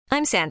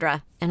I'm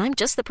Sandra, and I'm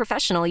just the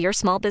professional your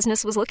small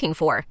business was looking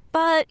for.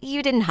 But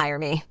you didn't hire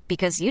me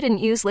because you didn't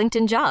use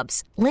LinkedIn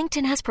Jobs.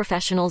 LinkedIn has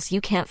professionals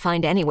you can't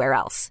find anywhere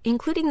else,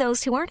 including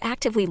those who aren't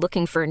actively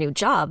looking for a new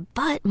job,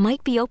 but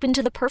might be open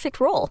to the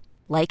perfect role,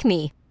 like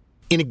me.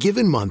 In a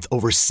given month,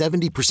 over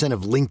 70%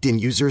 of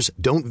LinkedIn users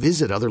don't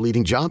visit other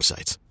leading job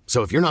sites.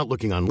 So if you're not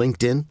looking on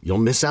LinkedIn, you'll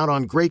miss out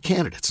on great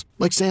candidates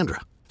like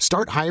Sandra.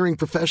 Start hiring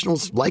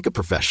professionals like a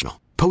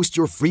professional. Post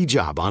your free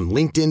job on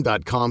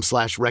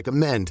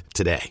linkedin.com/recommend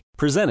today.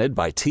 Presented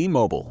by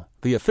T-Mobile,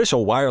 the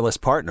official wireless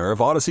partner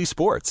of Odyssey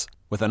Sports.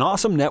 With an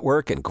awesome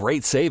network and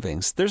great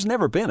savings, there's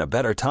never been a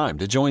better time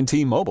to join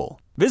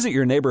T-Mobile. Visit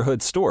your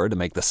neighborhood store to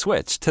make the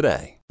switch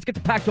today. Let's get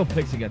the Pac-12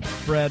 picks again.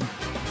 Fred.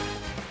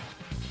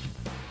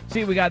 See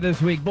what we got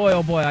this week. Boy,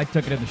 oh boy, I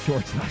took it in the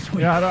shorts last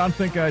week. Yeah, I don't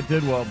think I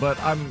did well,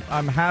 but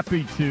I'm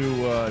happy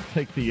to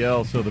take the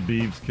L so the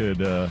Beavs could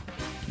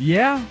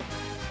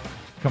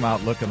come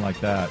out looking like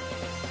that.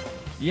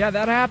 Yeah,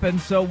 that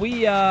happened. So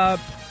we all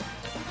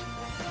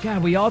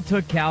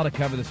took Cal to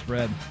cover the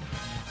spread.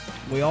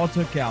 We all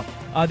took Cal.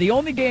 The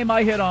only game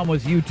I hit on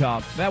was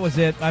Utah. That was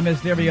it. I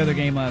missed every other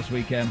game last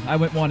weekend. I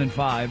went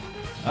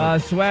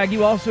 1-5. Swag,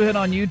 you also hit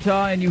on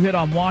Utah, and you hit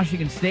on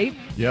Washington State.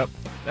 Yep.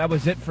 That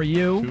was it for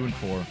you.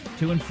 2-4.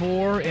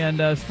 2-4.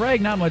 And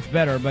Sprague, not much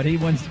better, but he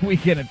wins the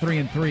weekend at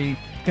 3-3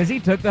 because he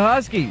took the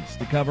Huskies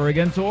to cover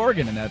against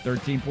Oregon in that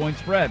 13-point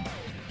spread.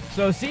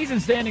 So season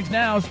standings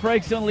now,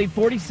 Sprague still in the lead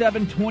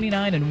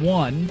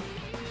 47-29-1.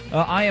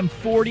 I am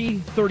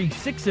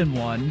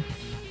 40-36-1.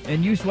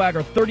 And you, Swag,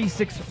 are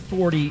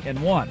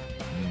 36-40-1.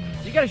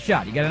 You got a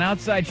shot. You got an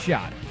outside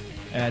shot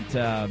at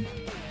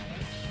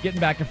getting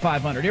back to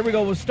 500. Here we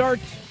go. We'll start.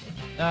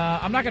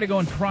 I'm not going to go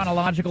in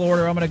chronological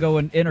order. I'm going to go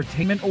in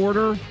entertainment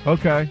order.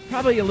 Okay.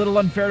 Probably a little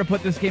unfair to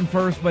put this game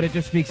first, but it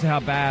just speaks to how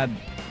bad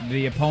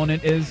the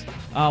opponent is.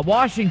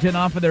 Washington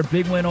off of their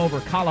big win over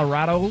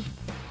Colorado.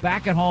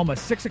 Back at home, a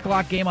 6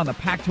 o'clock game on the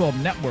Pac-12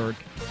 Network.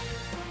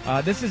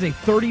 This is a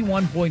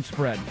 31-point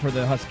spread for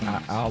the Huskies.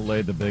 I'll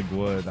lay the big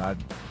wood.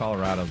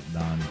 Colorado's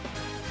done.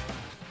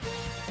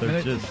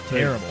 They're just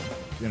terrible.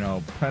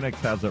 Penix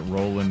has it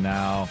rolling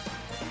now.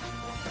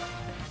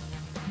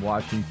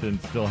 Washington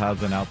still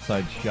has an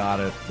outside shot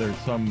at. There's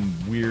some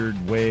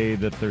weird way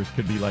that there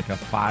could be like a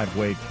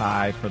 5-way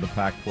tie for the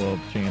Pac-12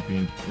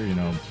 champion.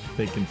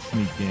 They can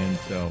sneak in.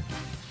 So,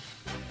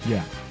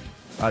 yeah.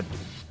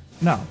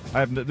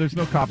 There's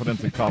no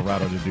confidence in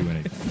Colorado to do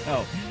anything.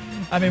 No.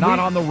 I mean, not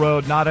on the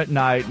road, not at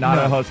night, not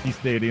at Husky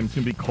Stadium. It's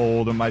going to be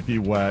cold. It might be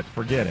wet.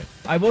 Forget it.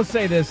 I will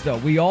say this, though.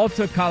 We all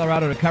took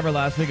Colorado to cover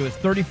last week. It was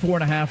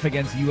 34.5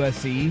 against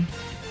USC.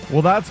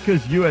 Well, that's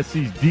because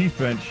USC's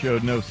defense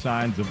showed no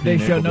signs of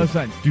being able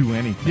to do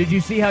anything. Did you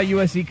see how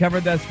USC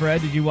covered that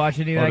spread? Did you watch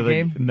any of that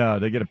game? No,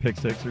 they get a pick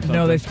six or something?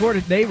 No, they scored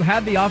it. They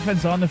had the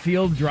offense on the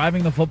field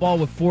driving the football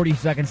with 40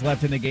 seconds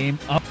left in the game,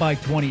 up by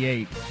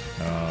 28.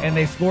 And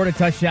they scored a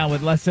touchdown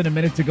with less than a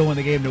minute to go in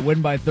the game to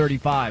win by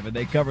 35, and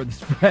they covered the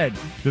spread.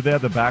 Did they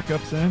have the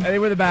backups in? They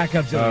were the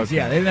backups. Okay.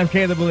 Yeah, they didn't have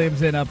Caleb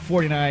Williams in up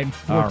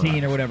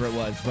 49-14 or whatever it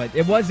was. But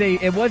it was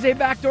a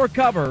backdoor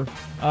cover.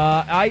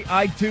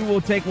 I too will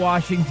take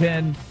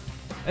Washington.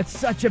 That's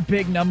such a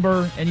big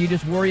number, and you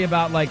just worry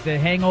about like the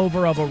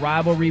hangover of a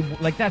rivalry.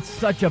 Like that's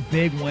such a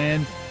big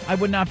win. I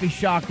would not be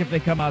shocked if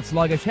they come out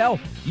sluggish. Hell,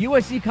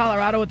 USC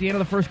Colorado at the end of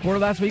the first quarter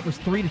last week was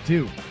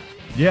 3-2.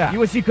 Yeah.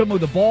 USC couldn't move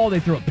the ball. They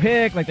threw a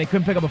pick. Like, they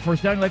couldn't pick up a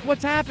first down. You're like,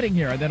 what's happening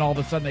here? And then all of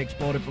a sudden they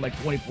exploded for like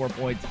 24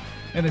 points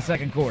in the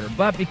second quarter.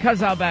 But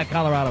because how bad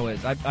Colorado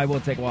is, I will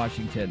take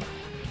Washington.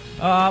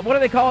 What do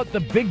they call it?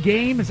 The big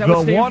game? Is that the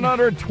what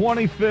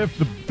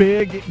 125th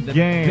big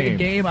game. Big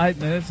game?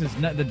 This is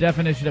not the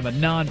definition of a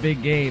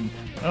non-big game.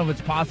 I don't know if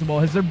it's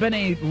possible. Has there been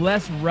a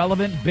less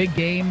relevant big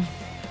game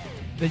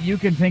that you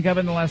can think of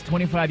in the last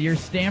 25 years?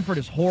 Stanford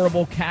is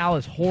horrible. Cal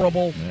is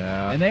horrible.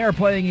 Yeah. And they are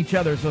playing each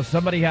other, so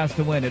somebody has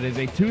to win. It is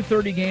a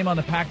 2:30 game on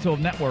the Pac-12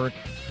 Network.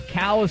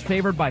 Cal is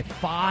favored by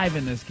 5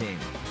 in this game.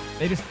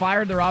 They just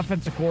fired their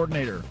offensive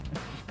coordinator.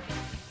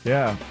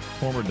 Yeah,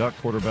 former Duck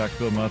quarterback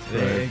Phil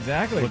Musgrave. Yeah,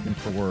 exactly. Looking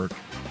for work.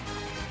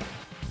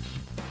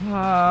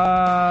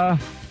 I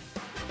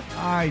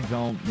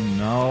don't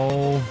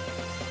know.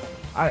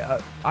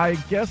 I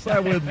guess I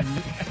would.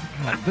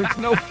 God, there's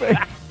no faith.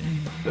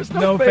 There's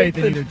no faith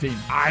in either team.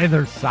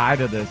 Either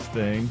side of this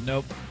thing.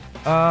 Nope.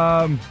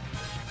 The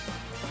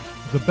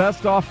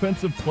best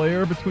offensive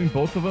player between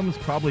both of them is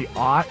probably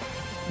Ott,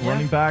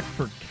 running back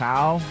for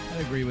Cal. I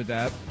agree with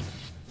that.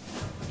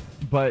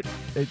 But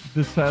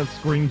this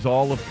screams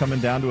all of coming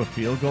down to a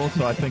field goal,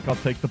 so I think I'll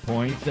take the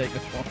point. Take the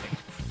point.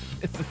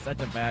 This is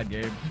such a bad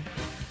game.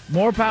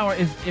 More power.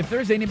 If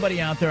there's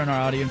anybody out there in our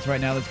audience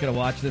right now that's going to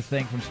watch this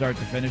thing from start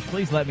to finish,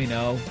 please let me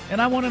know.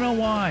 And I want to know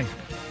why.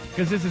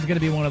 Because this is going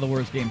to be one of the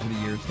worst games of the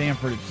year.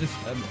 Stanford, it's just...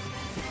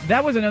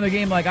 that was another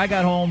game. Like, I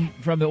got home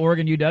from the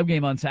Oregon UW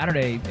game on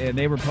Saturday, and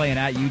they were playing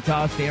at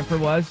Utah.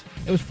 Stanford was.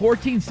 It was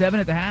 14-7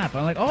 at the half.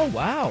 I'm like, oh,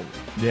 wow.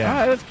 Yeah. All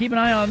right, let's keep an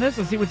eye on this.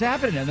 Let's see what's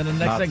happening. And then the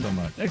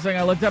next thing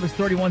I looked up is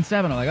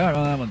 31-7. I'm like, all right,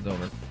 well, that one's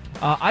over.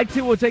 I,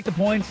 too, will take the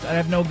points. I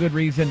have no good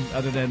reason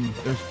other than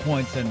there's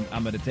points, and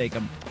I'm going to take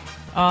them.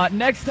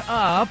 Next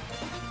up,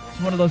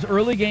 it's one of those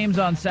early games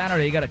on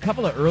Saturday. You got a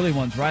couple of early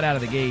ones right out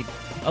of the gate.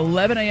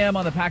 11 a.m.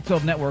 on the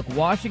Pac-12 Network.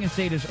 Washington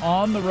State is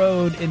on the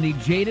road in the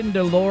Jayden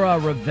de Laura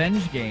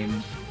revenge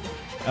game.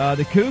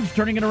 The Cougs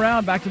turning it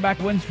around. Back-to-back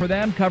wins for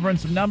them, covering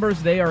some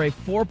numbers. They are a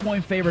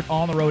 4-point favorite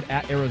on the road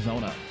at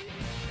Arizona.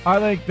 I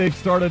think they've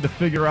started to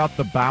figure out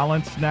the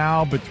balance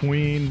now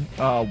between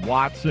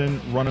Watson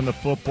running the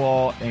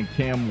football and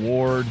Cam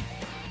Ward.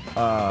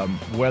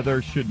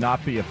 Weather should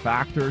not be a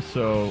factor,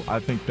 so I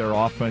think their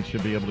offense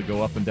should be able to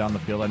go up and down the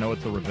field. I know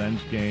it's a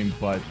revenge game,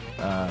 but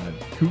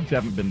Cougs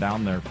haven't been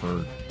down there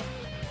for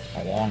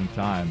a long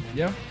time.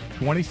 Yeah.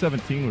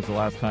 2017 was the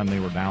last time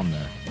they were down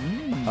there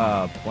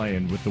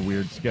playing with the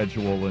weird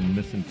schedule and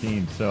missing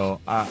teams.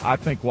 So I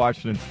think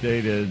Washington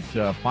State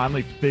has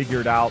finally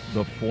figured out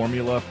the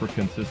formula for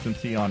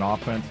consistency on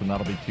offense, and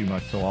that'll be too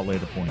much, so I'll lay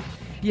the points.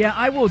 Yeah,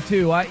 I will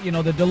too.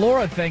 The de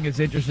Laura thing is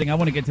interesting. I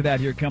want to get to that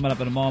here coming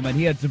up in a moment.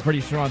 He had some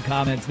pretty strong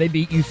comments. They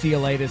beat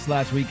UCLA this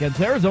last weekend,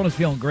 so Arizona's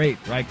feeling great,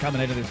 right,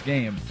 coming into this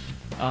game.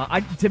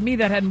 To me,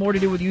 that had more to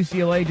do with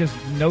UCLA, just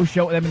no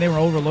show. I mean, they were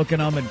overlooking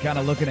them and kind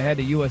of looking ahead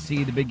to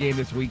USC, the big game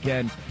this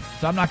weekend.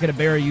 So I'm not going to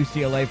bury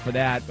UCLA for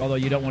that, although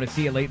you don't want to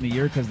see it late in the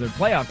year because their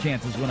playoff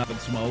chances went up in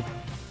smoke.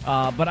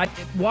 But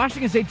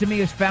Washington State, to me,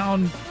 has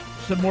found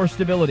some more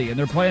stability, and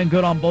they're playing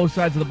good on both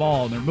sides of the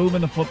ball, and they're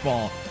moving the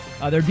football.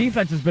 Their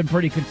defense has been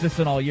pretty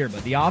consistent all year,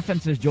 but the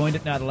offense has joined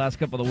it now the last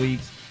couple of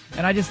weeks.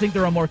 And I just think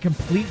they're a more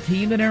complete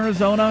team than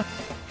Arizona.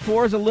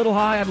 4 is a little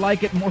high. I'd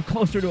like it more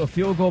closer to a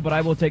field goal, but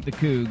I will take the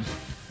Cougs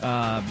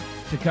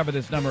to cover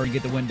this number and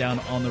get the win down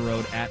on the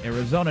road at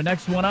Arizona.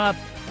 Next one up,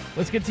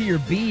 let's get to your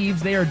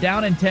Beavs. They are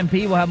down in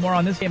Tempe. We'll have more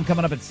on this game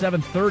coming up at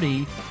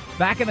 7:30.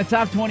 Back in the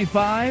top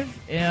 25,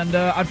 and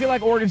I feel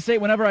like Oregon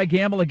State, whenever I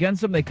gamble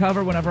against them, they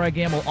cover. Whenever I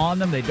gamble on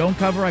them, they don't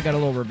cover. I got a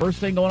little reverse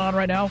thing going on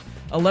right now.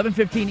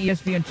 11:15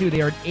 ESPN2.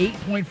 They are an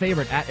 8-point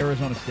favorite at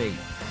Arizona State.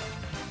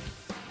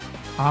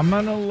 I'm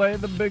going to lay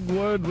the big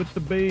wood with the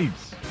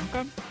Beavs.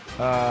 Okay.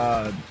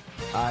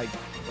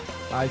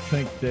 I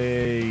think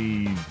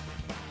they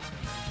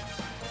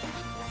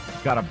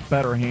got a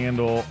better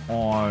handle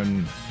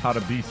on how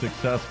to be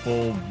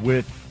successful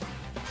with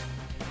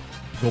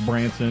Bill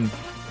Branson.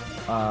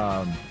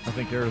 I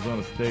think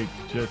Arizona State's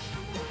just,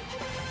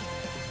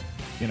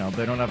 they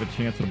don't have a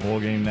chance at a bowl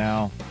game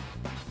now.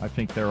 I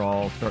think they're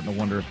all starting to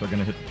wonder if they're going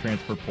to hit the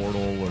transfer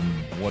portal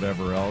and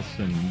whatever else.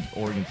 And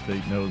Oregon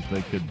State knows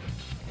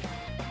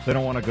they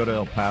don't want to go to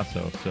El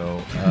Paso,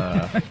 so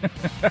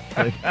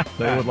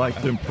they would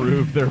like to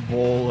improve their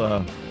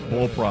bowl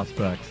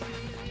prospects.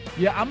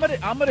 Yeah, I'm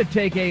gonna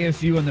take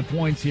ASU in the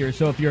points here.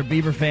 So if you're a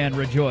Beaver fan,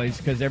 rejoice,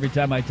 because every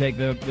time I take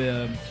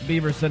the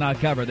Beavers to not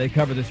cover, they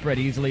cover the spread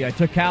easily. I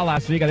took Cal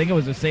last week. I think it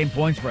was the same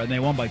point spread, and they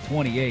won by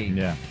 28.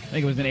 Yeah, I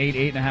think it was an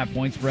 8.5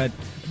 point spread.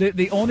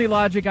 The only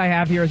logic I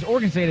have here is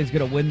Oregon State is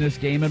going to win this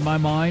game in my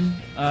mind.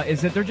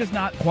 Is that they're just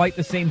not quite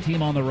the same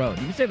team on the road.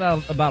 You can say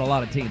that about a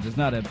lot of teams. It's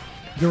not a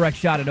direct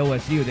shot at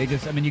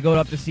OSU. You go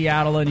up to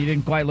Seattle and you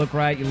didn't quite look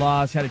right. You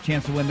lost, had a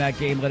chance to win that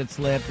game, let it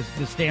slip.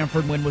 The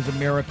Stanford win was a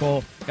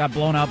miracle. Got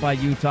blown out by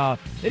Utah.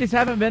 They just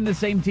haven't been the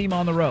same team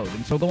on the road.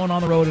 And so going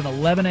on the road, an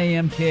 11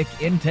 a.m. kick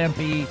in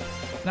Tempe,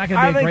 it's not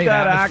going to be a great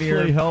atmosphere. I think that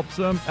actually helps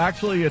them.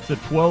 Actually, it's a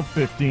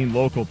 12:15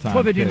 local time.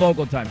 12:15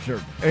 local time, sure.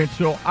 And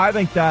so I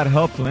think that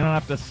helps them. They don't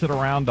have to sit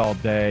around all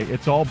day.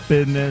 It's all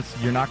business.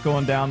 You're not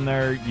going down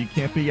there. You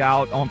can't be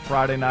out on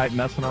Friday night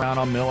messing around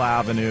on Mill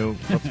Avenue.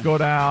 Let's go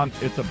down.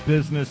 It's a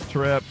business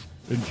trip.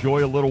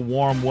 Enjoy a little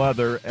warm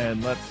weather,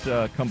 and let's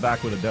come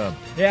back with a dub.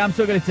 Yeah, I'm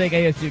still going to take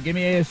ASU. Give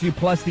me ASU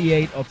plus the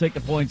 8. I'll take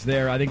the points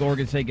there. I think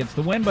Oregon State gets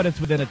the win, but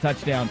it's within a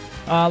touchdown.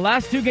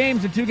 Last two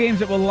games, the two games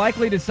that will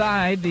likely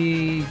decide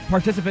the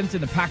participants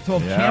in the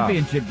Pac-12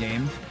 championship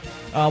game.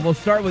 We'll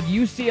start with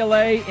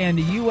UCLA and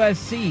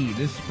USC.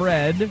 This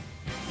spread, let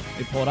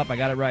me pull it up. I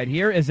got it right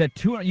here. Is at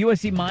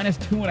USC minus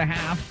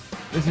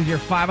 2.5. This is your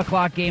 5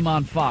 o'clock game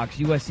on Fox.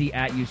 USC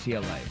at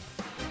UCLA.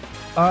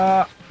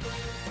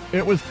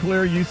 It was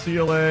clear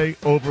UCLA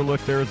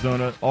overlooked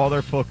Arizona. All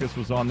their focus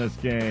was on this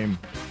game.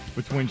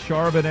 Between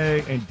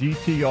Charbonnet and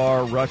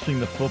DTR rushing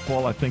the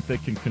football, I think they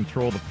can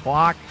control the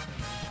clock,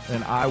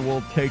 and I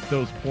will take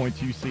those points.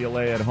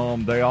 UCLA at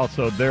home.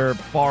 They're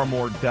far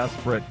more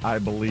desperate, I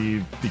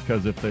believe,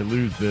 because if they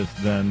lose this,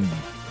 then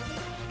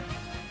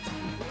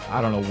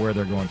I don't know where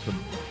they're going. So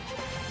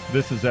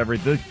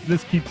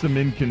this keeps them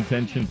in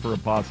contention for a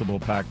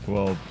possible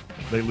Pac-12.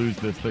 They lose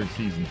this, their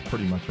season's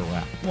pretty much a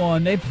wrap. Well,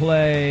 and they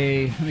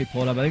play, let me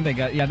pull it up. I think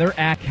they're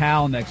at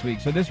Cal next week.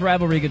 So this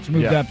rivalry gets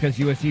moved up because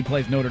USC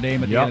plays Notre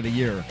Dame at the end of the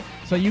year.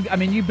 So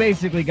you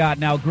basically got,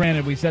 now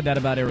granted we said that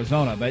about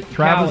Arizona, but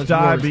Travis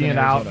Dye being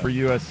out Arizona. For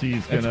USC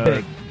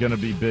is gonna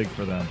be big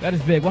for them. That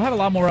is big. We'll have a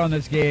lot more on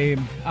this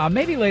game.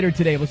 Maybe later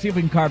today. We'll see if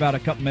we can carve out a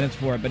couple minutes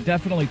for it, but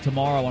definitely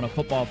tomorrow on a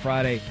Football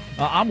Friday.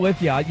 I'm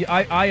with you.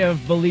 I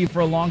have believed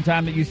for a long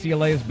time that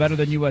UCLA is better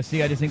than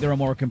USC. I just think they're a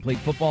more complete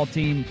football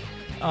team.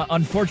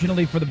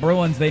 Unfortunately for the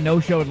Bruins, they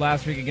no-showed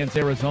last week against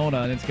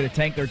Arizona, and it's going to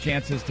tank their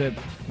chances to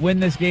win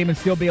this game and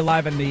still be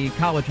alive in the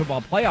college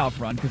football playoff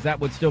run, because that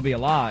would still be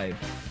alive.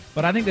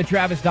 But I think the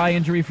Travis Dye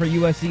injury for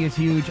USC is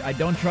huge. I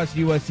don't trust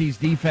USC's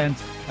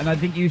defense, and I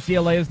think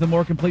UCLA is the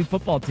more complete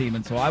football team.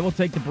 And so I will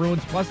take the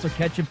Bruins, plus they're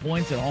catching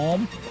points at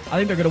home. I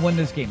think they're going to win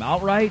this game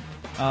outright,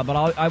 but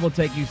I will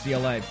take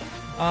UCLA.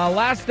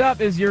 Last up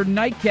is your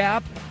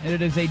nightcap, and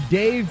it is a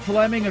Dave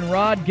Fleming and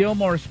Rod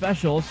Gilmore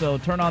special, so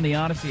turn on the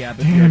Odyssey app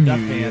if you're a Duck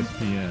fan.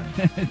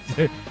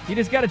 ESPN. You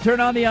just got to turn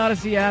on the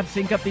Odyssey app,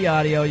 sync up the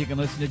audio. You can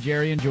listen to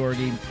Jerry and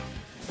Jorgie.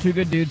 Two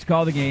good dudes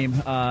call the game.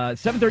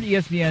 7:30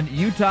 ESPN,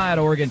 Utah at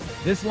Oregon.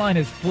 This line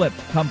has flipped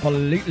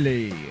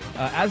completely.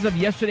 As of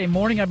yesterday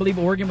morning, I believe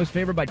Oregon was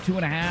favored by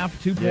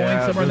 2.5, 2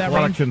 points, somewhere in that range. There's a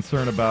lot of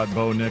concern about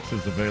Bo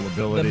Nix's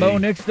availability. The Bo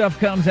Nix stuff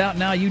comes out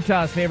now.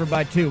 Utah is favored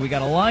by 2. We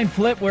got a line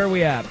flip. Where are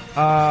we at?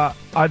 I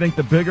think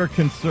the bigger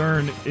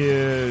concern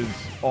is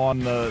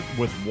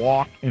with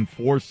Walk and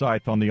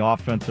Forsythe on the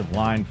offensive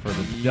line for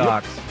the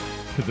Ducks.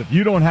 Because if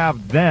you don't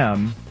have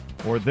them,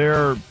 or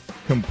they're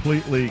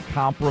completely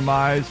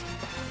compromised,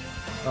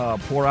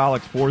 poor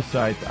Alex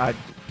Forsythe,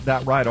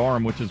 that right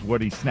arm, which is what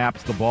he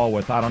snaps the ball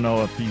with, I don't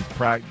know if he's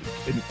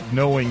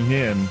knowing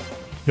him,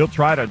 he'll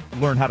try to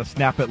learn how to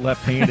snap it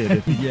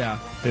left-handed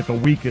if a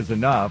week is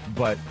enough.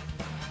 But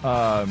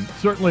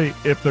certainly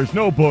if there's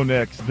no Bo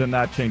Nix, then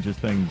that changes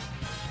things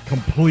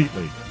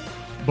completely.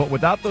 But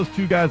without those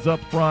two guys up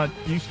front,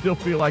 you still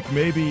feel like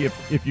maybe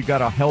if you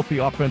got a healthy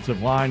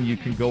offensive line, you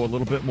can go a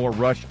little bit more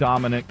rush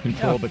dominant,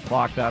 control the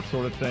clock, that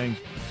sort of thing.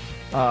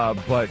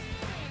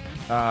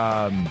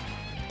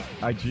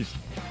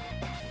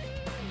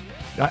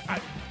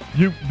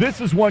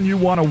 This is one you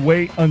want to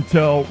wait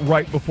until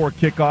right before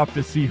kickoff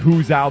to see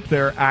who's out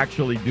there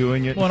actually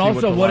doing it. Well, and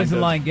also, what does the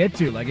line get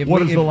to? Like, what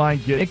does the line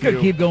get to? It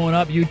could keep going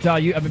up. Utah.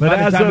 But by the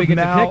as time of we get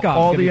now, to kickoff,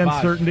 all the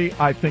uncertainty,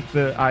 I think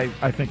I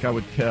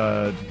would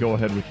go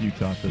ahead with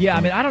Utah. Point. I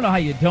mean, I don't know how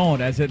you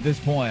don't at this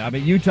point. I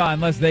mean, Utah,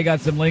 unless they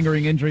got some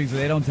lingering injuries that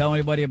they don't tell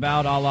anybody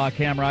about, a la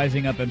Cam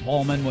Rising up in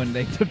Pullman when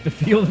they took the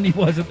field and he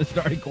wasn't the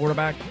starting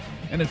quarterback,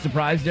 and it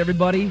surprised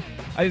everybody.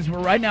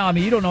 Right now, I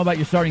mean, you don't know about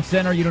your starting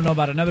center. You don't know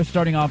about another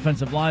starting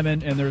offensive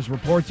lineman, and there's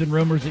reports and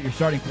rumors that your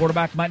starting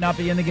quarterback might not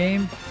be in the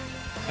game.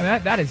 I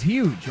mean, that is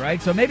huge,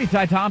 right? So maybe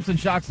Ty Thompson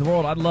shocks the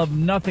world. I'd love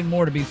nothing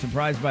more to be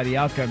surprised by the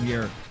outcome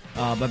here.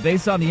 But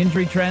based on the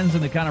injury trends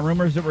and the kind of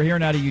rumors that we're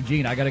hearing out of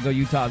Eugene, I got to go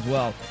Utah as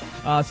well.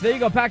 So there you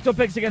go. Pac-12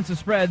 picks against the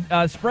spread.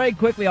 Sprague,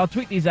 quickly, I'll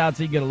tweet these out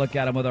so you can get a look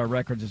at them with our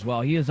records as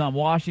well. He is on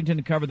Washington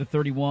to cover the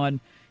 31.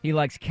 He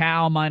likes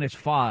Cal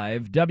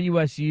 -5,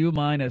 WSU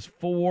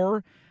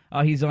 -4.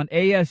 He's on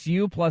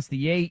ASU plus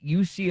the 8,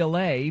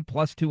 UCLA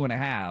plus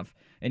 2.5,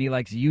 and he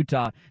likes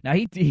Utah. Now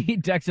he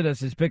texted us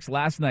his picks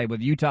last night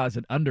with Utah as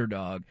an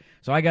underdog.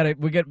 So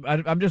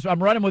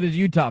I'm running with his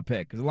Utah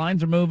pick because the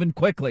lines are moving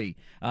quickly.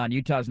 And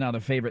Utah's now the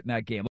favorite in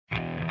that game.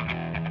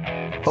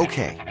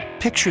 Okay,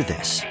 picture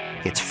this: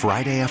 it's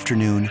Friday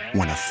afternoon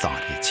when a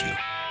thought hits you.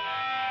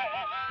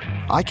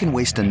 I can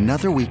waste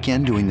another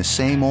weekend doing the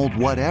same old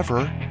whatever,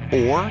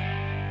 or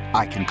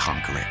I can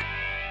conquer it.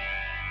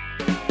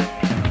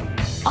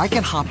 I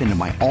can hop into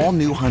my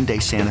all-new Hyundai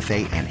Santa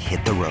Fe and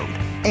hit the road.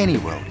 Any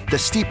road. The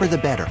steeper, the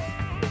better.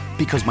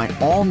 Because my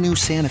all-new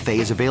Santa Fe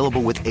is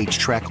available with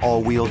H-Track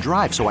all-wheel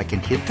drive, so I can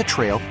hit the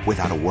trail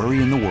without a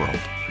worry in the world.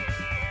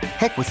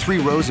 Heck, with 3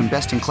 rows and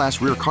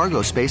best-in-class rear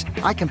cargo space,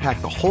 I can pack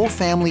the whole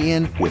family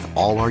in with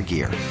all our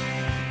gear.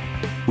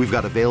 We've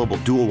got available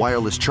dual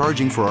wireless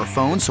charging for our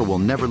phones, so we'll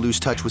never lose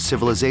touch with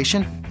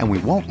civilization, and we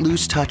won't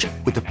lose touch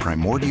with the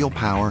primordial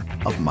power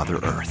of Mother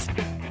Earth.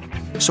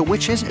 So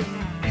which is it?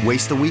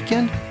 Waste the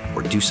weekend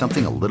or do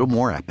something a little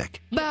more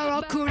epic?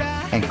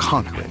 And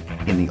conquer it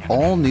in the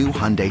all-new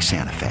Hyundai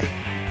Santa Fe.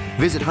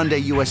 Visit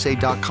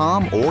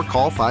HyundaiUSA.com or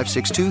call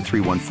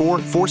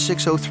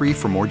 562-314-4603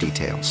 for more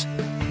details.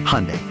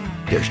 Hyundai,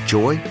 there's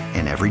joy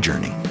in every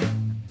journey.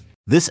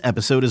 This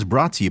episode is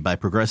brought to you by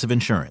Progressive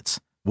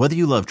Insurance. Whether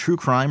you love true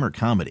crime or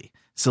comedy,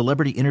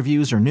 celebrity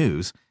interviews or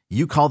news,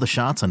 you call the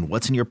shots on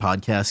what's in your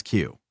podcast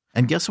queue.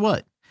 And guess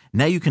what?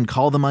 Now you can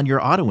call them on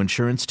your auto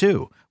insurance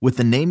too with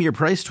the Name Your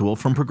Price tool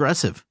from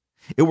Progressive.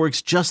 It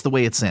works just the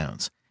way it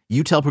sounds.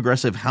 You tell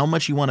Progressive how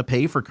much you want to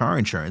pay for car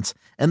insurance,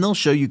 and they'll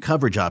show you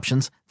coverage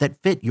options that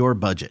fit your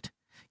budget.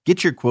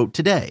 Get your quote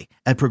today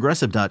at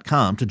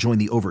Progressive.com to join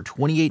the over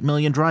 28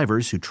 million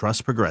drivers who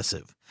trust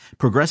Progressive.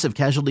 Progressive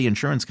Casualty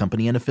Insurance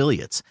Company and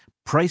Affiliates.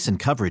 Price and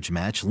coverage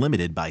match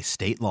limited by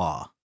state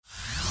law.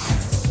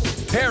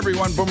 Hey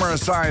everyone, Boomer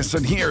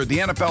Esiason here. The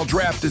NFL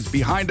Draft is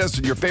behind us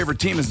and your favorite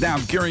team is now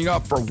gearing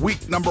up for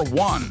week number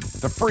 1.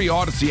 The free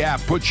Odyssey app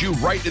puts you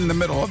right in the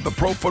middle of the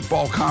pro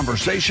football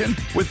conversation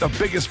with the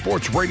biggest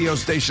sports radio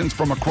stations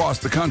from across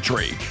the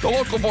country. The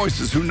local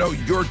voices who know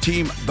your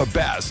team the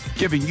best,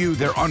 giving you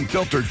their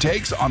unfiltered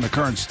takes on the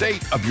current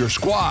state of your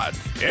squad.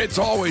 It's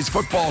always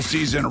football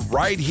season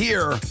right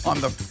here on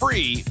the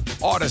free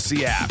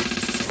Odyssey app.